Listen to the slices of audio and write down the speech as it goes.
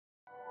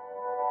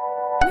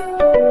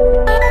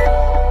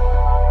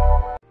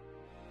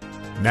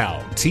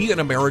Now, TN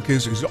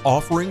Americas is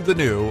offering the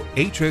new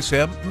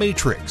HSM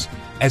Matrix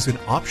as an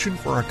option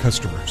for our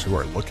customers who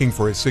are looking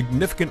for a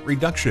significant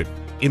reduction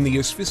in the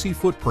asphyxie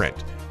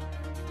footprint,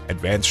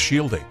 advanced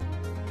shielding,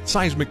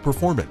 seismic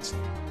performance,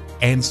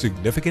 and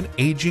significant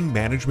aging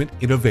management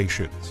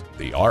innovations.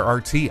 The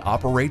RRT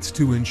operates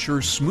to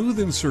ensure smooth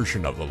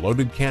insertion of the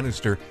loaded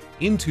canister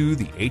into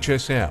the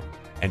HSM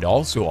and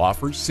also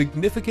offers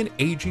significant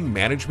aging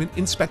management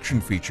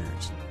inspection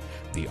features.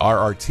 The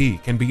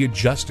RRT can be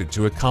adjusted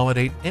to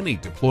accommodate any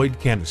deployed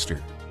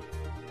canister.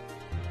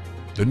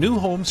 The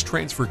Nuhoms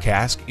transfer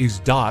cask is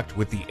docked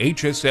with the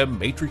HSM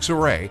matrix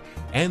array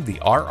and the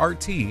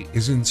RRT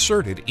is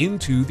inserted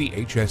into the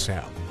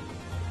HSM.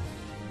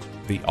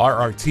 The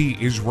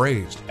RRT is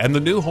raised and the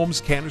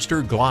Nuhoms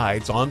canister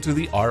glides onto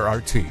the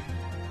RRT.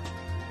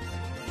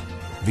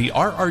 The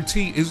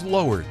RRT is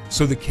lowered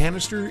so the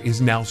canister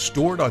is now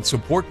stored on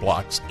support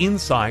blocks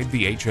inside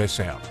the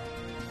HSM.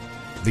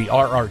 The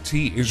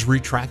RRT is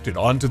retracted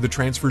onto the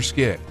transfer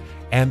skid,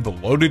 and the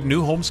loaded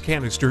Nuhoms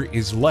canister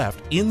is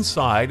left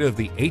inside of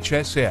the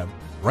HSM,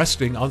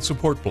 resting on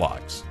support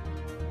blocks.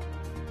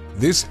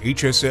 This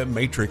HSM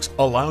matrix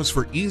allows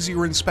for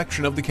easier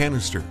inspection of the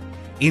canister,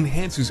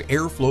 enhances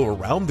airflow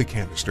around the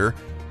canister,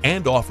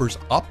 and offers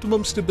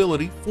optimum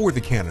stability for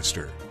the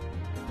canister.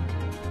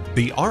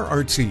 The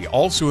RRT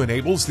also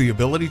enables the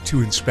ability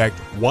to inspect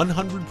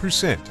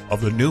 100% of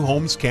the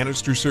Nuhoms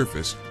canister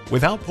surface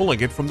without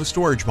pulling it from the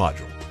storage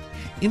module.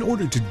 In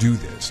order to do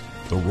this,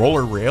 the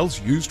roller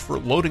rails used for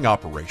loading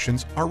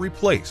operations are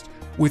replaced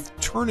with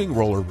turning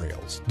roller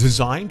rails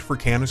designed for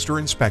canister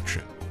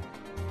inspection.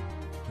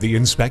 The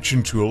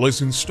inspection tool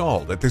is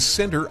installed at the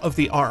center of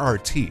the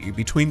RRT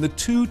between the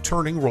two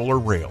turning roller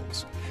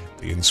rails.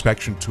 The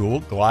inspection tool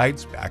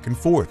glides back and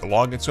forth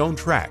along its own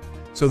track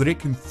so that it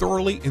can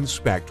thoroughly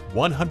inspect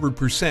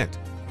 100%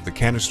 of the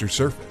canister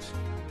surface.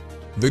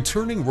 The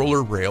turning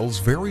roller rails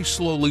very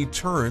slowly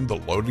turn the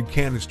loaded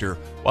canister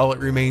while it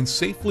remains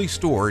safely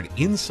stored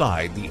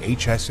inside the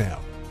HSM.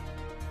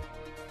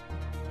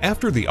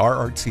 After the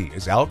RRT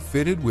is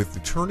outfitted with the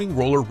turning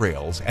roller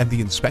rails and the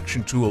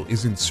inspection tool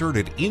is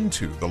inserted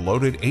into the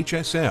loaded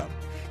HSM,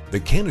 the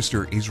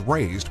canister is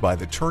raised by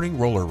the turning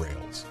roller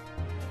rails.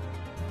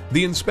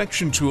 The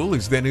inspection tool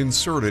is then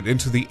inserted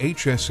into the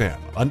HSM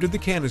under the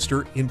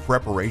canister in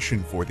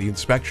preparation for the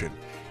inspection,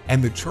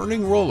 and the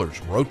turning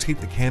rollers rotate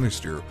the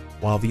canister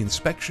while the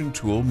inspection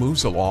tool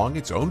moves along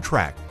its own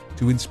track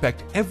to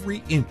inspect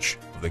every inch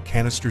of the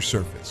canister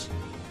surface.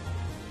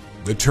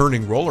 The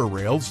turning roller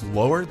rails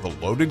lower the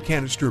loaded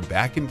canister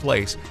back in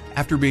place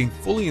after being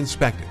fully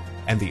inspected,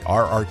 and the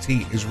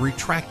RRT is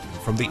retracted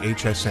from the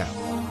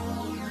HSM.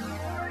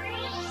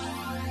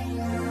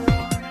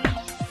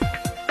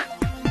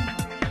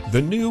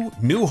 The new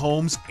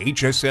Nuhoms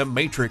HSM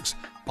Matrix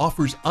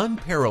offers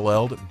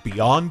unparalleled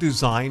beyond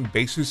design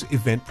basis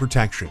event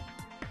protection.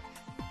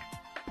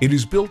 It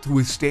is built to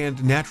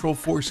withstand natural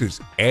forces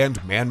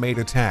and man-made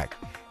attack,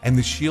 and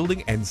the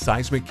shielding and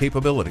seismic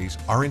capabilities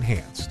are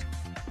enhanced.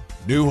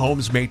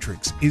 Nuhoms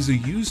Matrix is a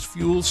used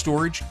fuel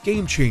storage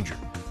game changer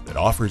that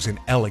offers an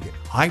elegant,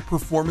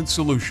 high-performance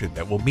solution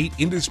that will meet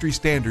industry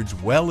standards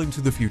well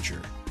into the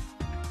future.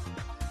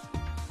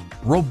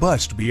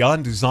 Robust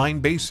beyond design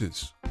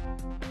basis.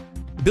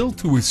 Built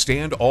to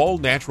withstand all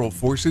natural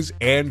forces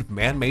and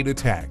man-made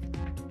attack.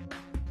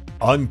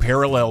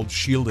 Unparalleled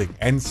shielding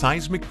and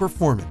seismic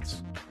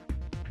performance.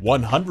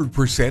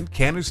 100%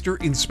 canister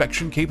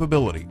inspection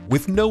capability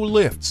with no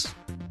lifts.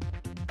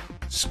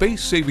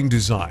 Space-saving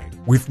design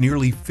with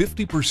nearly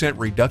 50%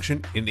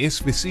 reduction in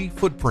asphyxie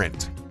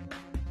footprint.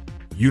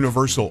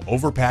 Universal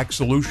overpack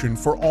solution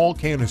for all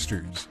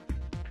canisters.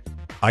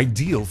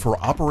 Ideal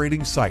for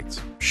operating sites,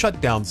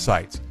 shutdown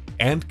sites,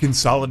 and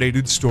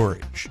consolidated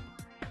storage.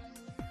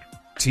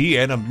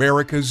 TN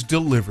Americas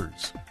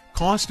delivers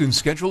cost and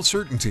schedule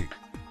certainty,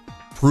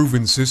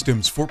 proven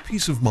systems for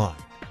peace of mind,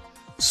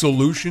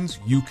 solutions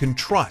you can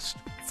trust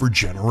for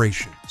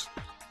generations.